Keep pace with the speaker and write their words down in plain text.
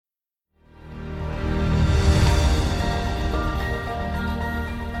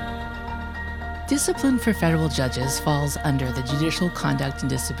Discipline for federal judges falls under the Judicial Conduct and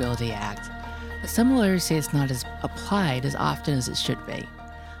Disability Act, but some lawyers say it's not as applied as often as it should be.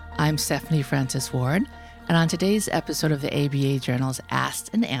 I'm Stephanie Francis Ward, and on today's episode of the ABA Journal's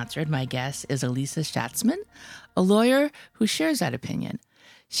Asked and Answered, my guest is Elisa Schatzman, a lawyer who shares that opinion.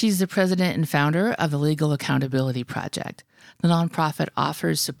 She's the president and founder of the Legal Accountability Project. The nonprofit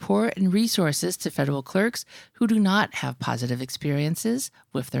offers support and resources to federal clerks who do not have positive experiences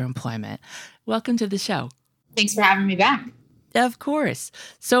with their employment. Welcome to the show. Thanks for having me back. Of course.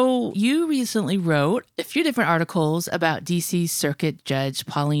 So you recently wrote a few different articles about D.C. Circuit Judge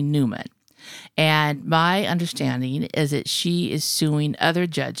Pauline Newman. And my understanding is that she is suing other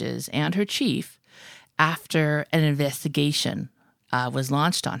judges and her chief after an investigation was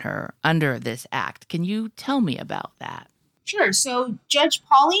launched on her under this act. Can you tell me about that? Sure. So Judge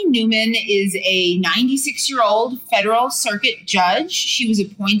Pauline Newman is a 96-year-old Federal Circuit judge. She was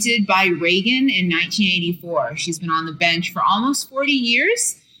appointed by Reagan in 1984. She's been on the bench for almost 40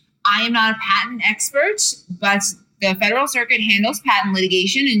 years. I am not a patent expert, but the Federal Circuit handles patent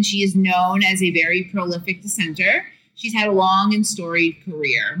litigation, and she is known as a very prolific dissenter. She's had a long and storied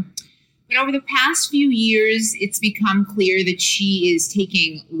career. But over the past few years, it's become clear that she is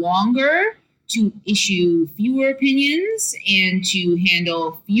taking longer to issue fewer opinions and to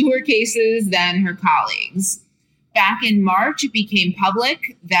handle fewer cases than her colleagues. Back in March, it became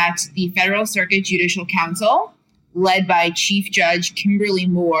public that the Federal Circuit Judicial Council, led by Chief Judge Kimberly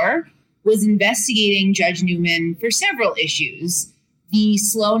Moore, was investigating Judge Newman for several issues. The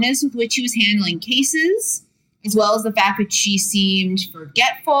slowness with which she was handling cases, as well as the fact that she seemed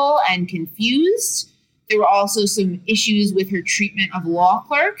forgetful and confused. There were also some issues with her treatment of law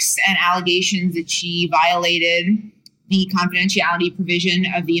clerks and allegations that she violated the confidentiality provision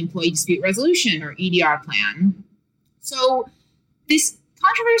of the Employee Dispute Resolution, or EDR plan. So this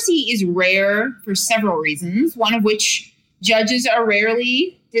controversy is rare for several reasons, one of which judges are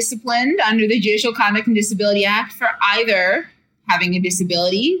rarely disciplined under the Judicial Conduct and Disability Act for either having a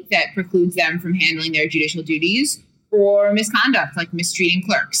disability that precludes them from handling their judicial duties or misconduct, like mistreating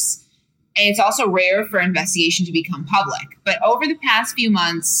clerks. And it's also rare for investigation to become public. But over the past few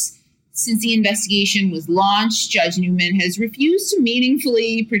months, since the investigation was launched, Judge Newman has refused to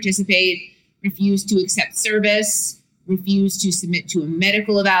meaningfully participate, refused to accept service, refused to submit to a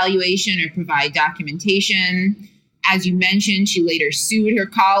medical evaluation or provide documentation. As you mentioned, she later sued her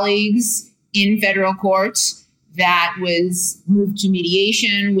colleagues in federal court. That was moved to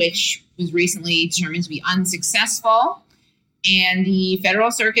mediation, which was recently determined to be unsuccessful. And the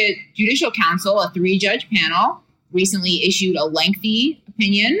Federal Circuit Judicial Council, a 3-judge panel, recently issued a lengthy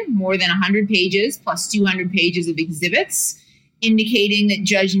opinion, more than 100 pages, plus 200 pages of exhibits, indicating that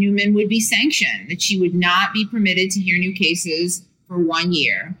Judge Newman would be sanctioned, that she would not be permitted to hear new cases for 1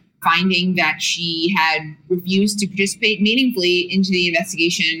 year, finding that she had refused to participate meaningfully into the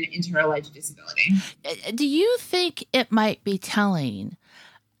investigation into her alleged disability. Do you think it might be telling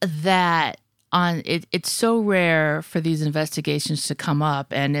that it's so rare for these investigations to come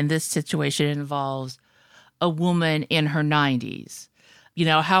up, and in this situation it involves a woman in her 90s? You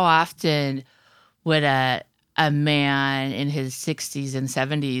know, how often would a man in his 60s and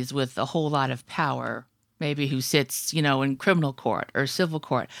 70s with a whole lot of power, maybe who sits, in criminal court or civil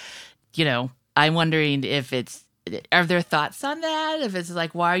court, I'm wondering are there thoughts on that? If it's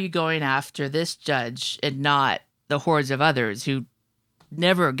like, why are you going after this judge and not the hordes of others who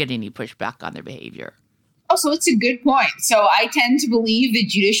never get any pushback on their behavior? Oh, so it's a good point. So I tend to believe that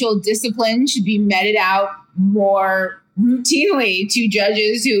judicial discipline should be meted out more routinely to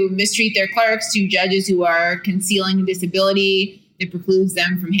judges who mistreat their clerks, to judges who are concealing a disability that precludes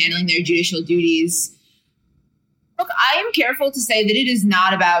them from handling their judicial duties. Look, I am careful to say that it is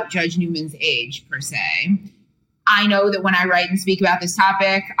not about Judge Newman's age, per se. I know that when I write and speak about this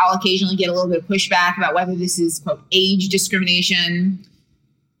topic, I'll occasionally get a little bit of pushback about whether this is, quote, age discrimination.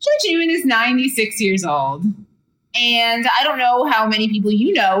 Judge Newman is 96 years old. And I don't know how many people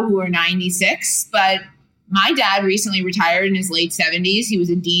you know who are 96, but my dad recently retired in his late 70s. He was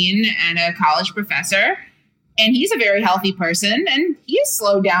a dean and a college professor. And he's a very healthy person, and he has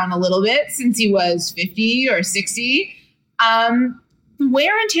slowed down a little bit since he was 50 or 60. The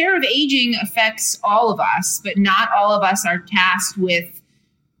wear and tear of aging affects all of us, but not all of us are tasked with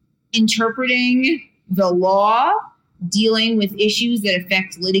interpreting the law, dealing with issues that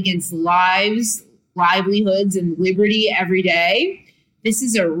affect litigants' lives, livelihoods, and liberty every day. This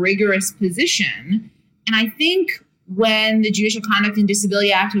is a rigorous position. And I think when the Judicial Conduct and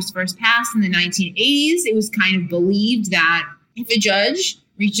Disability Act was first passed in the 1980s, it was kind of believed that if a judge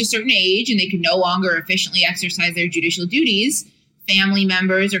reached a certain age and they could no longer efficiently exercise their judicial duties, family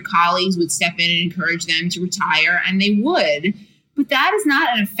members or colleagues would step in and encourage them to retire, and they would. But that is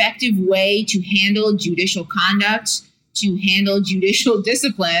not an effective way to handle judicial conduct, to handle judicial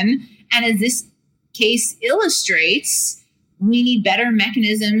discipline. And as this case illustrates, we need better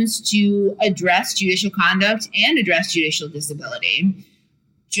mechanisms to address judicial conduct and address judicial disability.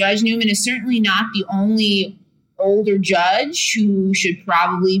 Judge Newman is certainly not the only older judge who should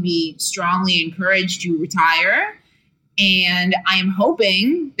probably be strongly encouraged to retire. And I am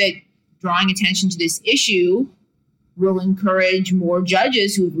hoping that drawing attention to this issue will encourage more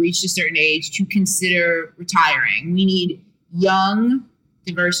judges who have reached a certain age to consider retiring. We need young,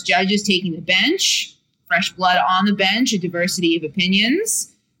 diverse judges taking the bench, fresh blood on the bench, a diversity of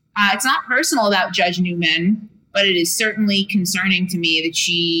opinions. It's not personal about Judge Newman, but it is certainly concerning to me that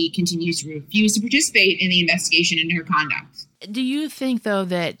she continues to refuse to participate in the investigation into her conduct. Do you think, though,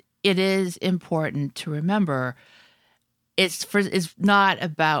 that it is important to remember it's not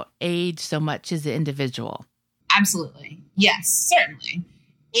about age so much as the individual? Absolutely. Yes, certainly.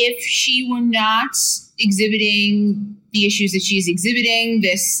 If she were not exhibiting the issues that she's exhibiting,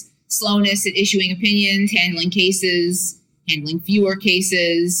 this slowness at issuing opinions, handling cases, handling fewer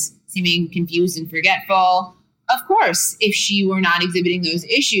cases, seeming confused and forgetful, of course, if she were not exhibiting those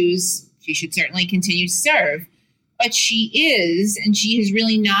issues, she should certainly continue to serve. But she is, and she has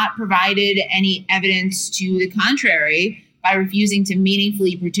really not provided any evidence to the contrary by refusing to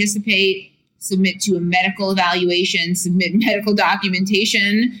meaningfully participate, submit to a medical evaluation, submit medical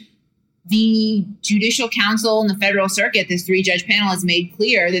documentation. The Judicial Council and the Federal Circuit, this 3-judge panel, has made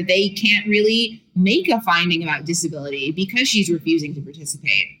clear that they can't really make a finding about disability because she's refusing to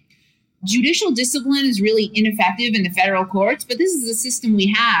participate. Judicial discipline is really ineffective in the federal courts, but this is the system we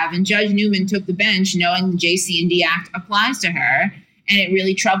have, and Judge Newman took the bench knowing the JC&D Act applies to her, and it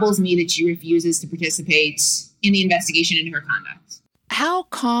really troubles me that she refuses to participate in the investigation into her conduct. How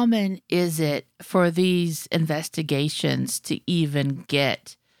common is it for these investigations to even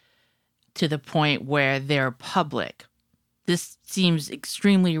get to the point where they're public? This seems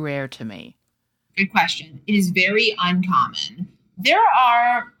extremely rare to me. Good question. It is very uncommon. There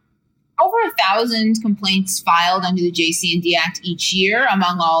are over 1,000 complaints filed under the JC&D Act each year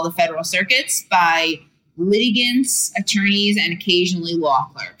among all the federal circuits by litigants, attorneys, and occasionally law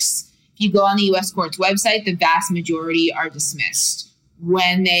clerks. If you go on the U.S. Court's website, the vast majority are dismissed.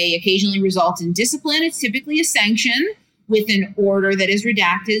 When they occasionally result in discipline, it's typically a sanction with an order that is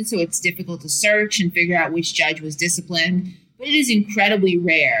redacted, so it's difficult to search and figure out which judge was disciplined. But it is incredibly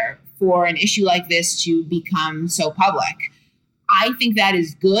rare for an issue like this to become so public. I think that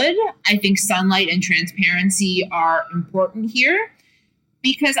is good. I think sunlight and transparency are important here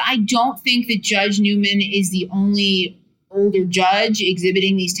because I don't think that Judge Newman is the only older judge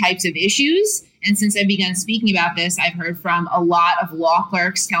exhibiting these types of issues. And since I've begun speaking about this, I've heard from a lot of law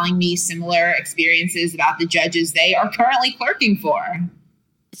clerks telling me similar experiences about the judges they are currently clerking for.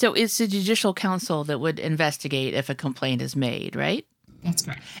 So it's the Judicial Council that would investigate if a complaint is made, right? That's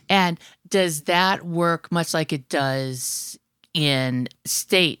correct. And does that work much like it does in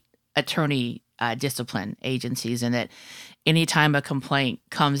state attorney discipline agencies, in that anytime a complaint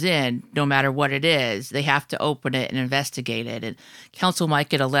comes in, no matter what it is, they have to open it and investigate it. And counsel might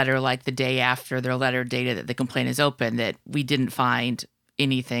get a letter like the day after their letter dated that the complaint is open that we didn't find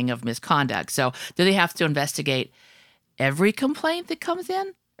anything of misconduct. So do they have to investigate every complaint that comes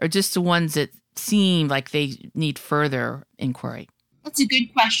in, or just the ones that seem like they need further inquiry? That's a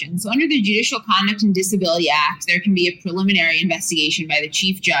good question. So under the Judicial Conduct and Disability Act, there can be a preliminary investigation by the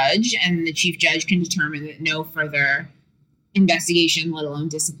chief judge, and the chief judge can determine that no further investigation, let alone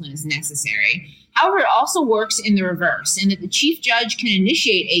discipline, is necessary. However, it also works in the reverse, in that the chief judge can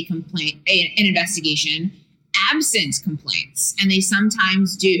initiate an investigation absent complaints, and they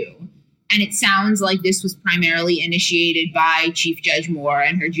sometimes do. And it sounds like this was primarily initiated by Chief Judge Moore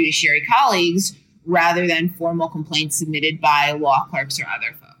and her judiciary colleagues, rather than formal complaints submitted by law clerks or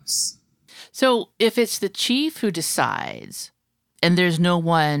other folks. So if it's the chief who decides and there's no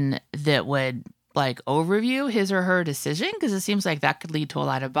one that would overview his or her decision, because it seems like that could lead to a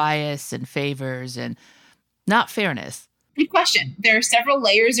lot of bias and favors and not fairness. Good question. There are several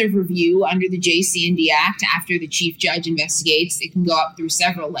layers of review under the JC&D Act after the chief judge investigates. It can go up through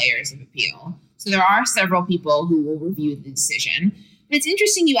several layers of appeal. So there are several people who will review the decision. But it's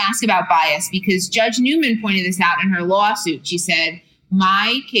interesting you ask about bias, because Judge Newman pointed this out in her lawsuit. She said,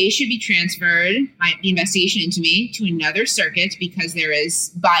 my case should be transferred, the investigation into me, to another circuit because there is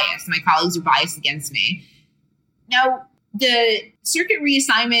bias. My colleagues are biased against me. Now, the circuit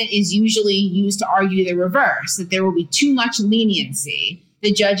reassignment is usually used to argue the reverse, that there will be too much leniency,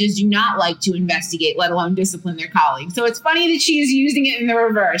 that judges do not like to investigate, let alone discipline their colleagues. So it's funny that she is using it in the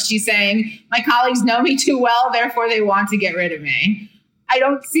reverse. She's saying, my colleagues know me too well, therefore they want to get rid of me. I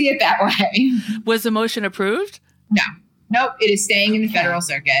don't see it that way. Was the motion approved? No. Nope. It is staying in the Federal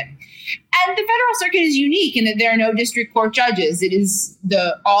Circuit. And the Federal Circuit is unique in that there are no district court judges. It is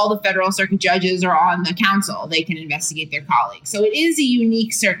all the Federal Circuit judges are on the council. They can investigate their colleagues. So it is a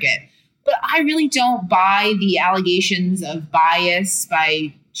unique circuit. But I really don't buy the allegations of bias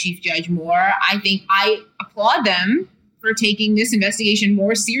by Chief Judge Moore. I think I applaud them for taking this investigation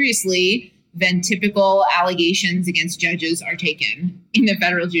more seriously than typical allegations against judges are taken in the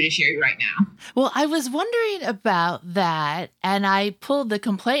federal judiciary right now. Well, I was wondering about that, and I pulled the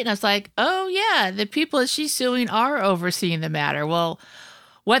complaint, and I was like, oh, yeah, the people she's suing are overseeing the matter. Well,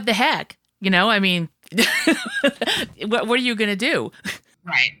 what the heck? I mean, what are you going to do?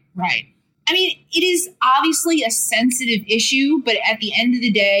 Right. I mean, it is obviously a sensitive issue, but at the end of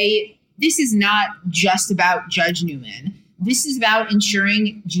the day, this is not just about Judge Newman. This is about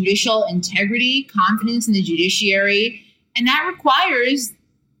ensuring judicial integrity, confidence in the judiciary, and that requires,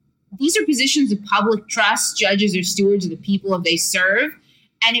 these are positions of public trust. Judges are stewards of the people they serve,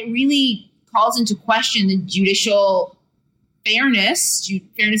 and it really calls into question the judicial fairness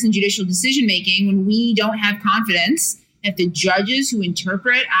in judicial decision-making when we don't have confidence that the judges who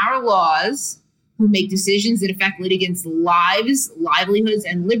interpret our laws, who make decisions that affect litigants' lives, livelihoods,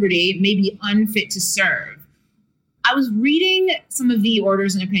 and liberty may be unfit to serve. I was reading some of the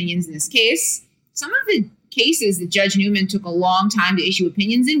orders and opinions in this case. Some of the cases that Judge Newman took a long time to issue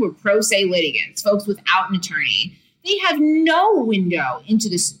opinions in were pro se litigants, folks without an attorney. They have no window into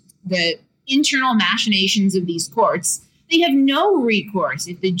the internal machinations of these courts. They have no recourse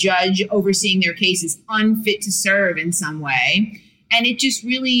if the judge overseeing their case is unfit to serve in some way. And it just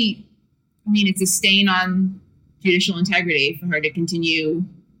really, it's a stain on judicial integrity for her to continue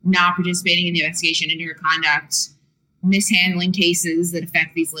not participating in the investigation into her conduct, mishandling cases that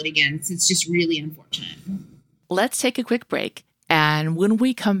affect these litigants. It's just really unfortunate. Let's take a quick break. And when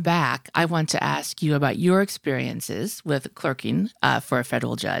we come back, I want to ask you about your experiences with clerking for a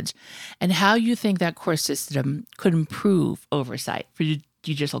federal judge and how you think that court system could improve oversight for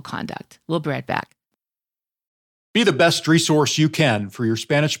judicial conduct. We'll be right back. Be the best resource you can for your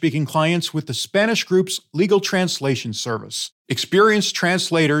Spanish-speaking clients with the Spanish Group's legal translation service. Experienced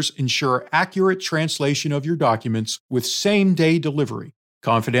translators ensure accurate translation of your documents with same-day delivery.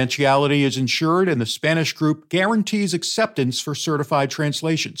 Confidentiality is ensured, and the Spanish Group guarantees acceptance for certified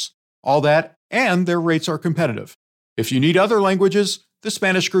translations. All that, and their rates are competitive. If you need other languages, the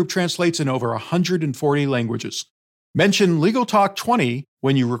Spanish Group translates in over 140 languages. Mention Legal Talk 20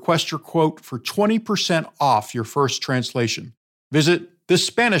 when you request your quote for 20% off your first translation. Visit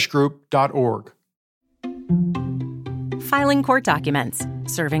thespanishgroup.org. Filing court documents,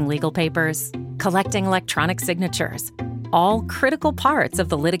 serving legal papers, collecting electronic signatures, all critical parts of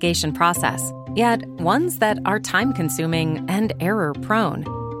the litigation process, yet ones that are time-consuming and error-prone.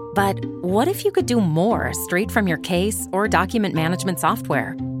 But what if you could do more straight from your case or document management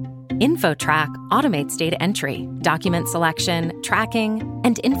software? InfoTrack automates data entry, document selection, tracking,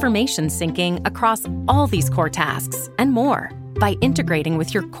 and information syncing across all these core tasks and more by integrating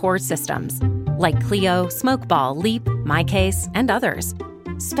with your core systems like Clio, Smokeball, Leap, MyCase, and others.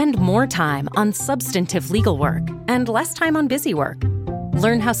 Spend more time on substantive legal work and less time on busy work.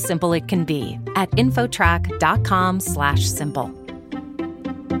 Learn how simple it can be at infotrack.com/simple.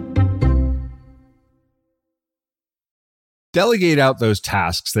 Delegate out those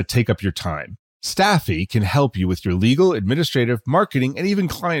tasks that take up your time. Staffy can help you with your legal, administrative, marketing, and even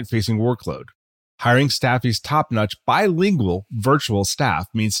client-facing workload. Hiring Staffy's top-notch bilingual virtual staff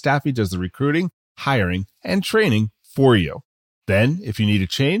means Staffy does the recruiting, hiring, and training for you. Then, if you need a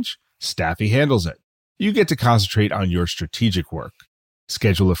change, Staffy handles it. You get to concentrate on your strategic work.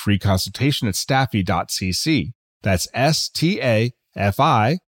 Schedule a free consultation at staffy.cc. That's STAFI.cc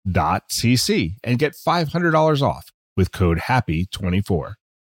and get $500 off with code HAPPY24.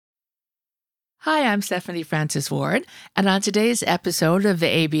 Hi, I'm Stephanie Francis Ward, and on today's episode of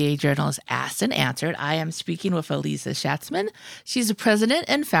the ABA Journal's Asked and Answered, I am speaking with Elisa Schatzman. She's the president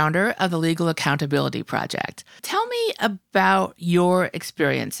and founder of the Legal Accountability Project. Tell me about your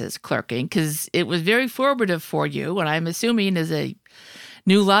experiences clerking, because it was very formative for you, and I'm assuming as a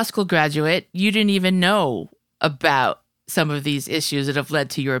new law school graduate, you didn't even know about some of these issues that have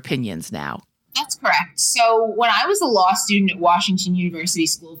led to your opinions now. That's correct. So when I was a law student at Washington University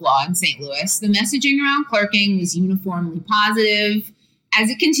School of Law in St. Louis, the messaging around clerking was uniformly positive, as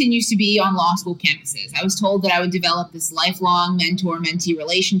it continues to be on law school campuses. I was told that I would develop this lifelong mentor-mentee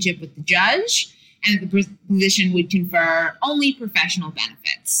relationship with the judge, and that the position would confer only professional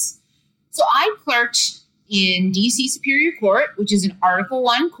benefits. So I clerked in D.C. Superior Court, which is an Article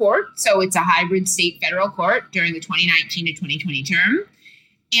I court, so it's a hybrid state federal court during the 2019 to 2020 term.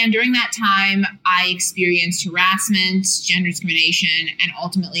 And during that time, I experienced harassment, gender discrimination, and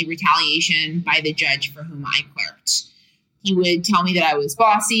ultimately retaliation by the judge for whom I clerked. He would tell me that I was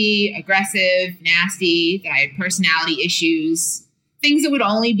bossy, aggressive, nasty, that I had personality issues, things that would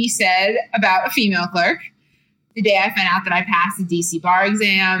only be said about a female clerk. The day I found out that I passed the DC bar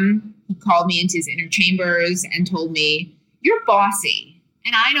exam, he called me into his inner chambers and told me, "You're bossy."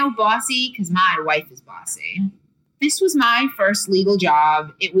 And I know bossy because my wife is bossy. This was my first legal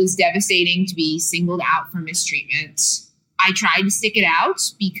job. It was devastating to be singled out for mistreatment. I tried to stick it out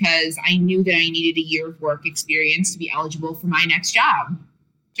because I knew that I needed a year of work experience to be eligible for my next job.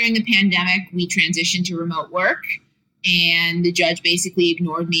 During the pandemic, we transitioned to remote work, and the judge basically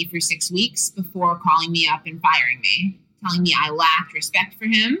ignored me for 6 weeks before calling me up and firing me, telling me I lacked respect for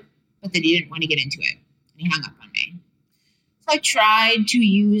him, but that he didn't want to get into it. And he hung up on me. So I tried to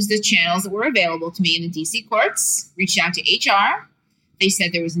use the channels that were available to me in the DC courts, reached out to HR. They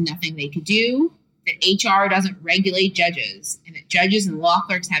said there was nothing they could do, that HR doesn't regulate judges, and that judges and law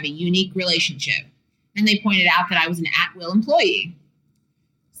clerks have a unique relationship. And they pointed out that I was an at-will employee.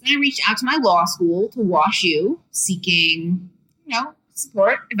 So then I reached out to my law school, to WashU, seeking,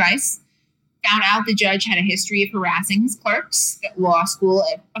 support, advice. Found out the judge had a history of harassing his clerks that law school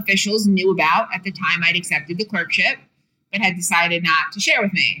officials knew about at the time I'd accepted the clerkship, but had decided not to share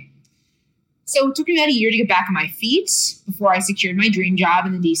with me. So it took me about a year to get back on my feet before I secured my dream job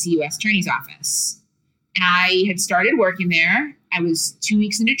in the DC U.S. Attorney's Office. And I had started working there. I was 2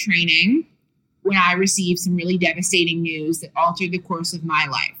 weeks into training when I received some really devastating news that altered the course of my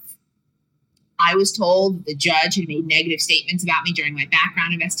life. I was told that the judge had made negative statements about me during my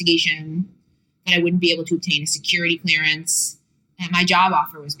background investigation, that I wouldn't be able to obtain a security clearance, and my job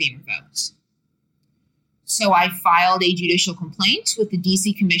offer was being revoked. So I filed a judicial complaint with the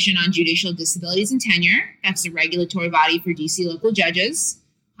DC Commission on Judicial Disabilities and Tenure. That's the regulatory body for DC local judges,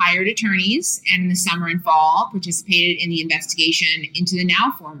 hired attorneys, and in the summer and fall participated in the investigation into the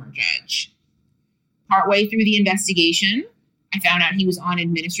now former judge. Partway through the investigation, I found out he was on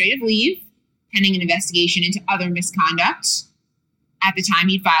administrative leave, pending an investigation into other misconduct. At the time,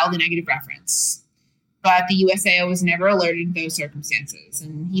 he'd filed a negative reference. But the USAO was never alerted to those circumstances,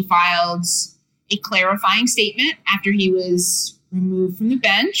 and he filed a clarifying statement after he was removed from the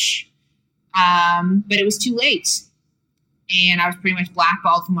bench, but it was too late. And I was pretty much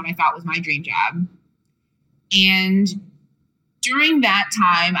blackballed from what I thought was my dream job. And during that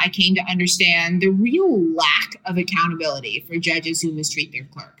time, I came to understand the real lack of accountability for judges who mistreat their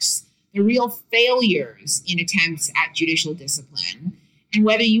clerks, the real failures in attempts at judicial discipline. And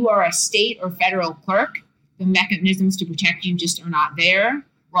whether you are a state or federal clerk, the mechanisms to protect you just are not there.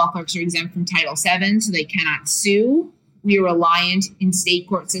 Law clerks are exempt from Title VII, so they cannot sue. We are reliant in state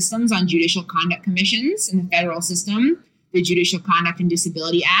court systems on judicial conduct commissions. In the federal system, the Judicial Conduct and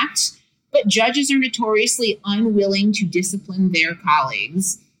Disability Act. But judges are notoriously unwilling to discipline their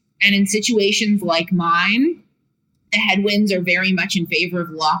colleagues. And in situations like mine, the headwinds are very much in favor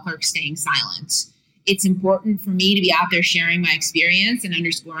of law clerks staying silent. It's important for me to be out there sharing my experience and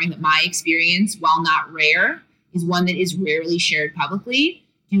underscoring that my experience, while not rare, is one that is rarely shared publicly,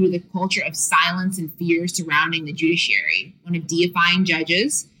 due to the culture of silence and fear surrounding the judiciary, one of deifying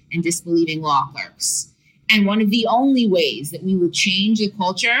judges and disbelieving law clerks. And one of the only ways that we will change the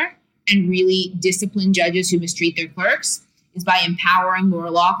culture and really discipline judges who mistreat their clerks is by empowering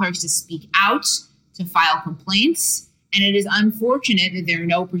more law clerks to speak out, to file complaints. And it is unfortunate that there are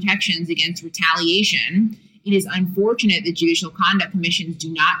no protections against retaliation. It is unfortunate that judicial conduct commissions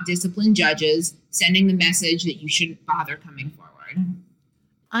do not discipline judges, sending the message that you shouldn't bother coming forward.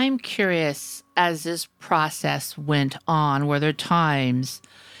 I'm curious, as this process went on, were there times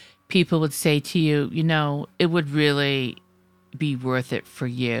people would say to you, it would really be worth it for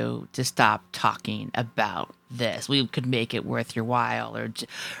you to stop talking about this. We could make it worth your while,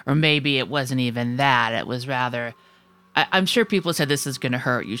 or maybe it wasn't even that. It was rather, I'm sure people said this is going to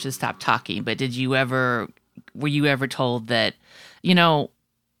hurt. You should stop talking. But were you ever told that,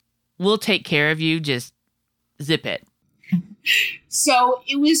 we'll take care of you, just zip it? So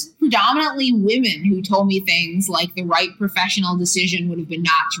it was predominantly women who told me things like the right professional decision would have been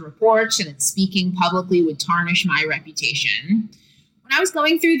not to report, and that speaking publicly would tarnish my reputation. When I was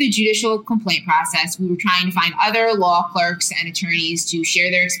going through the judicial complaint process, we were trying to find other law clerks and attorneys to share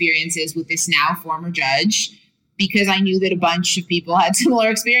their experiences with this now former judge, because I knew that a bunch of people had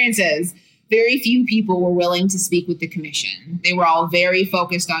similar experiences. very few people were willing to speak with the commission. They were all very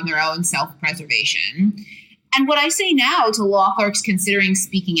focused on their own self-preservation. And what I say now to law clerks considering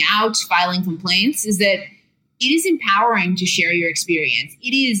speaking out, filing complaints, is that it is empowering to share your experience.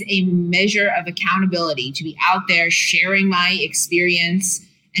 It is a measure of accountability to be out there sharing my experience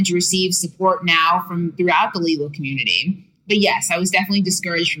and to receive support now from throughout the legal community. But yes, I was definitely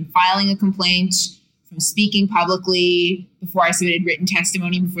discouraged from filing a complaint, from speaking publicly. Before I submitted written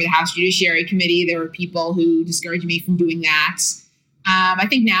testimony before the House Judiciary Committee, there were people who discouraged me from doing that. I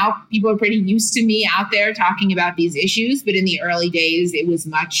think now people are pretty used to me out there talking about these issues, but in the early days, it was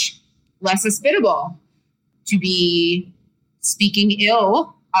much less hospitable to be speaking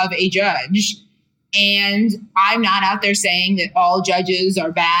ill of a judge. And I'm not out there saying that all judges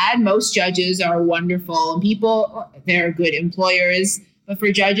are bad. Most judges are wonderful people. They're good employers. But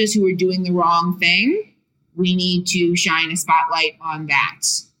for judges who are doing the wrong thing, we need to shine a spotlight on that.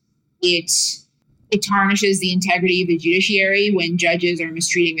 It tarnishes the integrity of the judiciary when judges are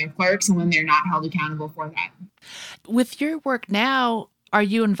mistreating their clerks and when they're not held accountable for that. With your work now, are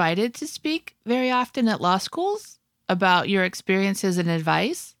you invited to speak very often at law schools about your experiences and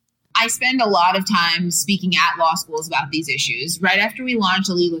advice? I spend a lot of time speaking at law schools about these issues. Right after we launched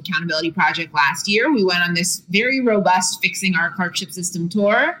a legal accountability project last year, we went on this very robust Fixing Our Clerkship System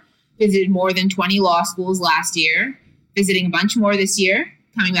tour, visited more than 20 law schools last year, visiting a bunch more this year,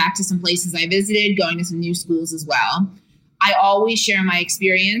 coming back to some places I visited, going to some new schools as well. I always share my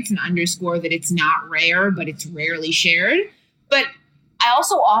experience and underscore that it's not rare, but it's rarely shared. But I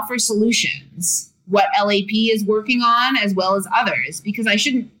also offer solutions, what LAP is working on as well as others, because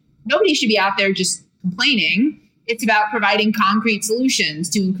nobody should be out there just complaining. It's about providing concrete solutions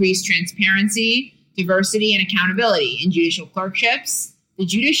to increase transparency, diversity, and accountability in judicial clerkships, the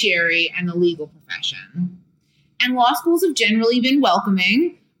judiciary, and the legal profession. And law schools have generally been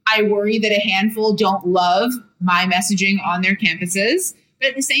welcoming. I worry that a handful don't love my messaging on their campuses. But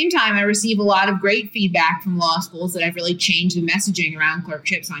at the same time, I receive a lot of great feedback from law schools that I've really changed the messaging around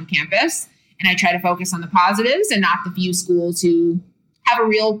clerkships on campus. And I try to focus on the positives and not the few schools who have a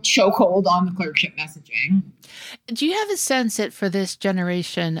real chokehold on the clerkship messaging. Do you have a sense that for this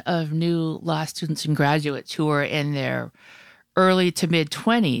generation of new law students and graduates who are in their early to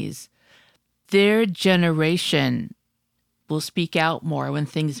mid-20s, their generation will speak out more when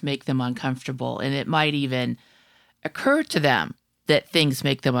things make them uncomfortable, and it might even occur to them that things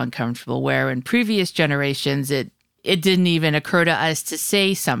make them uncomfortable, where in previous generations, it didn't even occur to us to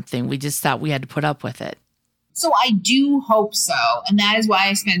say something. We just thought we had to put up with it. So I do hope so, and that is why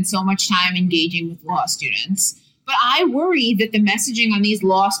I spend so much time engaging with law students. But I worry that the messaging on these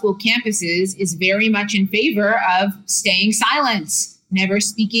law school campuses is very much in favor of staying silent, never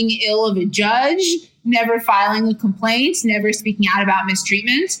speaking ill of a judge, never filing a complaint, never speaking out about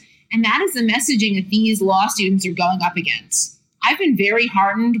mistreatment. And that is the messaging that these law students are going up against. I've been very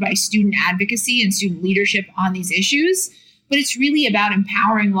heartened by student advocacy and student leadership on these issues, but it's really about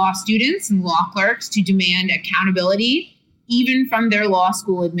empowering law students and law clerks to demand accountability, even from their law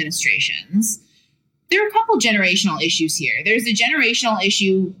school administrations. There are a couple generational issues here. There's a generational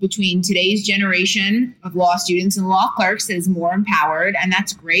issue between today's generation of law students and law clerks that is more empowered, and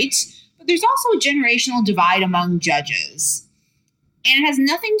that's great. But there's also a generational divide among judges. And it has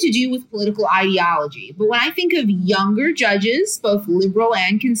nothing to do with political ideology. But when I think of younger judges, both liberal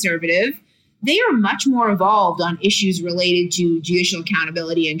and conservative, they are much more evolved on issues related to judicial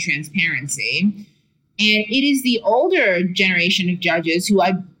accountability and transparency. And it is the older generation of judges who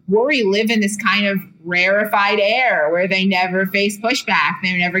I worry live in this kind of rarefied air where they never face pushback.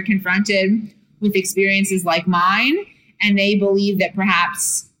 They're never confronted with experiences like mine. And they believe that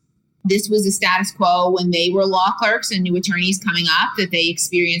perhaps this was the status quo when they were law clerks and new attorneys coming up, that they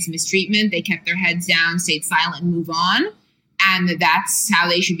experienced mistreatment, they kept their heads down, stayed silent, and move on. And that's how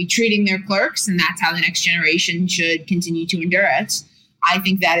they should be treating their clerks, and that's how the next generation should continue to endure it. I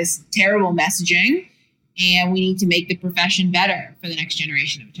think that is terrible messaging, and we need to make the profession better for the next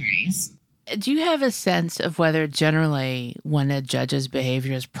generation of attorneys. Do you have a sense of whether generally when a judge's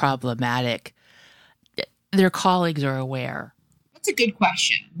behavior is problematic, their colleagues are aware? That's a good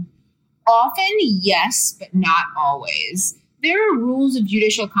question. Often, yes, but not always. There are rules of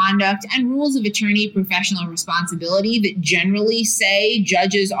judicial conduct and rules of attorney professional responsibility that generally say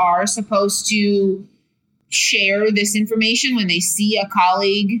judges are supposed to share this information when they see a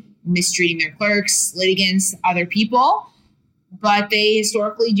colleague mistreating their clerks, litigants, other people, but they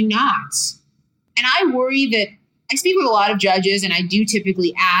historically do not. And I worry that I speak with a lot of judges, and I do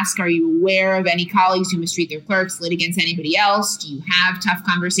typically ask, are you aware of any colleagues who mistreat their clerks, litigants, anybody else? Do you have tough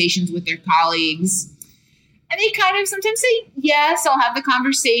conversations with their colleagues? And they kind of sometimes say, yes, I'll have the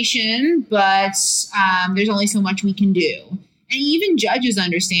conversation, but there's only so much we can do. And even many judges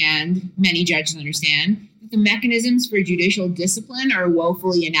understand, that the mechanisms for judicial discipline are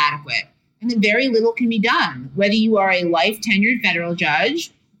woefully inadequate and that very little can be done. Whether you are a life-tenured federal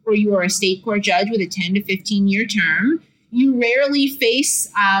judge or you are a state court judge with a 10 to 15-year term, you rarely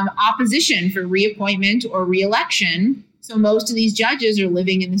face opposition for reappointment or reelection. So most of these judges are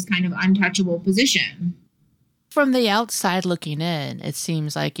living in this kind of untouchable position. From the outside looking in, it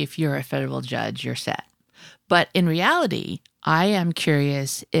seems like if you're a federal judge, you're set. But in reality, I am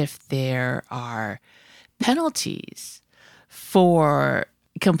curious if there are penalties for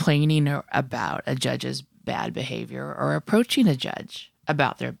complaining about a judge's bad behavior or approaching a judge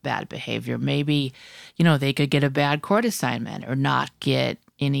about their bad behavior. Maybe, they could get a bad court assignment or not get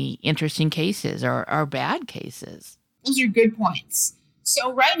any interesting cases or bad cases. Those are good points.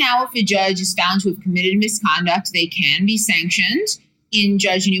 So right now, if a judge is found to have committed misconduct, they can be sanctioned. In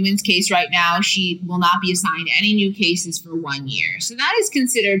Judge Newman's case right now, she will not be assigned any new cases for 1 year. So that is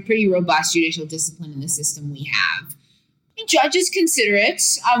considered pretty robust judicial discipline in the system we have. Judges consider it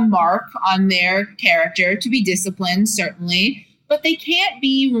a mark on their character to be disciplined, certainly, but they can't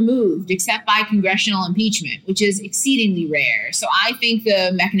be removed except by congressional impeachment, which is exceedingly rare. So I think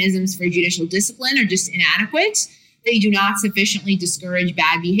the mechanisms for judicial discipline are just inadequate. They do not sufficiently discourage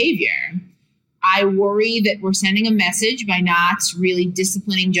bad behavior. I worry that we're sending a message by not really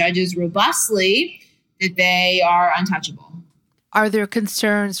disciplining judges robustly that they are untouchable. Are there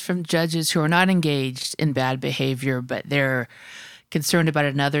concerns from judges who are not engaged in bad behavior, but they're concerned about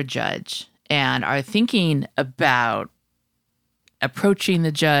another judge and are thinking about approaching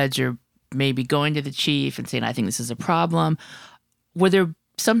the judge or maybe going to the chief and saying, I think this is a problem? Would there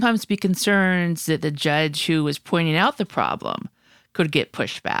sometimes be concerns that the judge who was pointing out the problem could get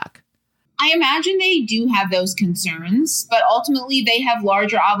pushed back? I imagine they do have those concerns, but ultimately they have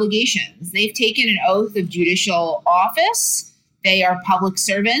larger obligations. They've taken an oath of judicial office. They are public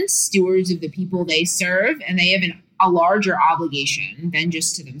servants, stewards of the people they serve, and they have a larger obligation than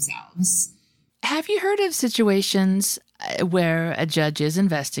just to themselves. Have you heard of situations where a judge is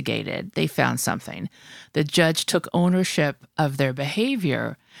investigated? They found something. The judge took ownership of their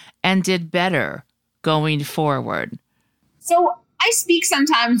behavior and did better going forward. So I speak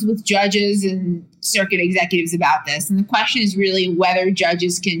sometimes with judges and circuit executives about this, and the question is really whether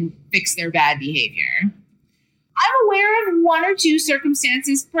judges can fix their bad behavior. I'm aware of one or two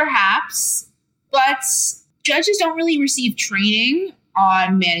circumstances, perhaps, but judges don't really receive training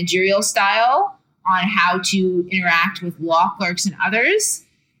on managerial style, on how to interact with law clerks and others.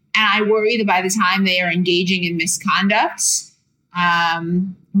 And I worry that by the time they are engaging in misconduct,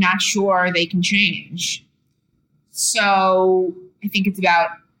 not sure they can change. So I think it's about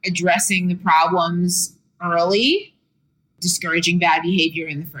addressing the problems early, discouraging bad behavior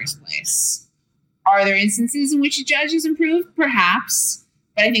in the first place. Are there instances in which a judge has improved? Perhaps,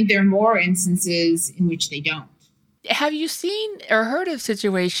 but I think there are more instances in which they don't. Have you seen or heard of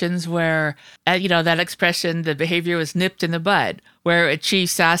situations where, that expression, the behavior was nipped in the bud, where a chief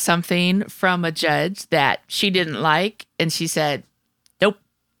saw something from a judge that she didn't like and she said, nope,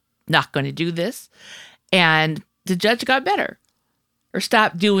 not going to do this. And the judge got better or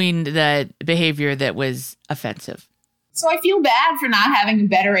stopped doing the behavior that was offensive? So I feel bad for not having a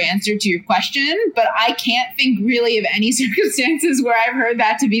better answer to your question, but I can't think really of any circumstances where I've heard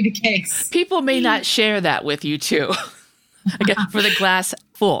that to be the case. People may not share that with you, too, again, for the glass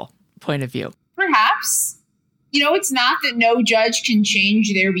full point of view. Perhaps. It's not that no judge can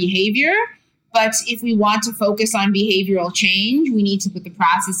change their behavior, but if we want to focus on behavioral change, we need to put the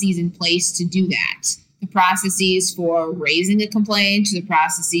processes in place to do that. The processes for raising a complaint, the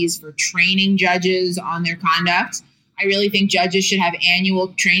processes for training judges on their conduct. I really think judges should have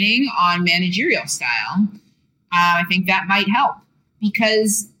annual training on managerial style. I think that might help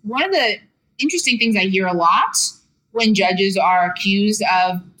because one of the interesting things I hear a lot when judges are accused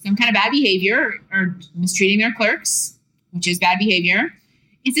of some kind of bad behavior or mistreating their clerks, which is bad behavior,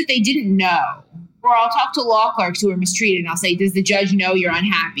 is that they didn't know. Or I'll talk to law clerks who are mistreated and I'll say, does the judge know you're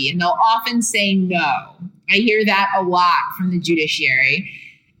unhappy? And they'll often say no. I hear that a lot from the judiciary.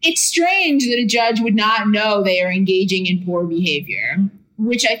 It's strange that a judge would not know they are engaging in poor behavior,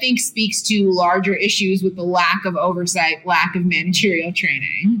 which I think speaks to larger issues with the lack of oversight, lack of managerial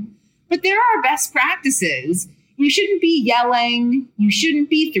training. But there are best practices. You shouldn't be yelling. You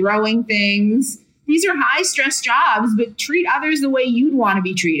shouldn't be throwing things. These are high-stress jobs, but treat others the way you'd want to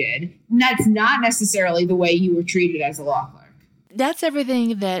be treated. And that's not necessarily the way you were treated as a law clerk. That's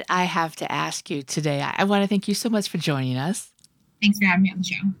everything that I have to ask you today. I want to thank you so much for joining us. Thanks for having me on the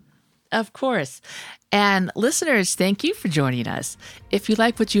show. Of course. And listeners, thank you for joining us. If you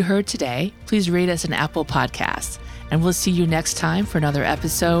like what you heard today, please rate us on Apple Podcasts. And we'll see you next time for another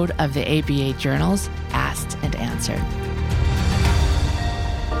episode of the ABA Journal's Asked and Answered.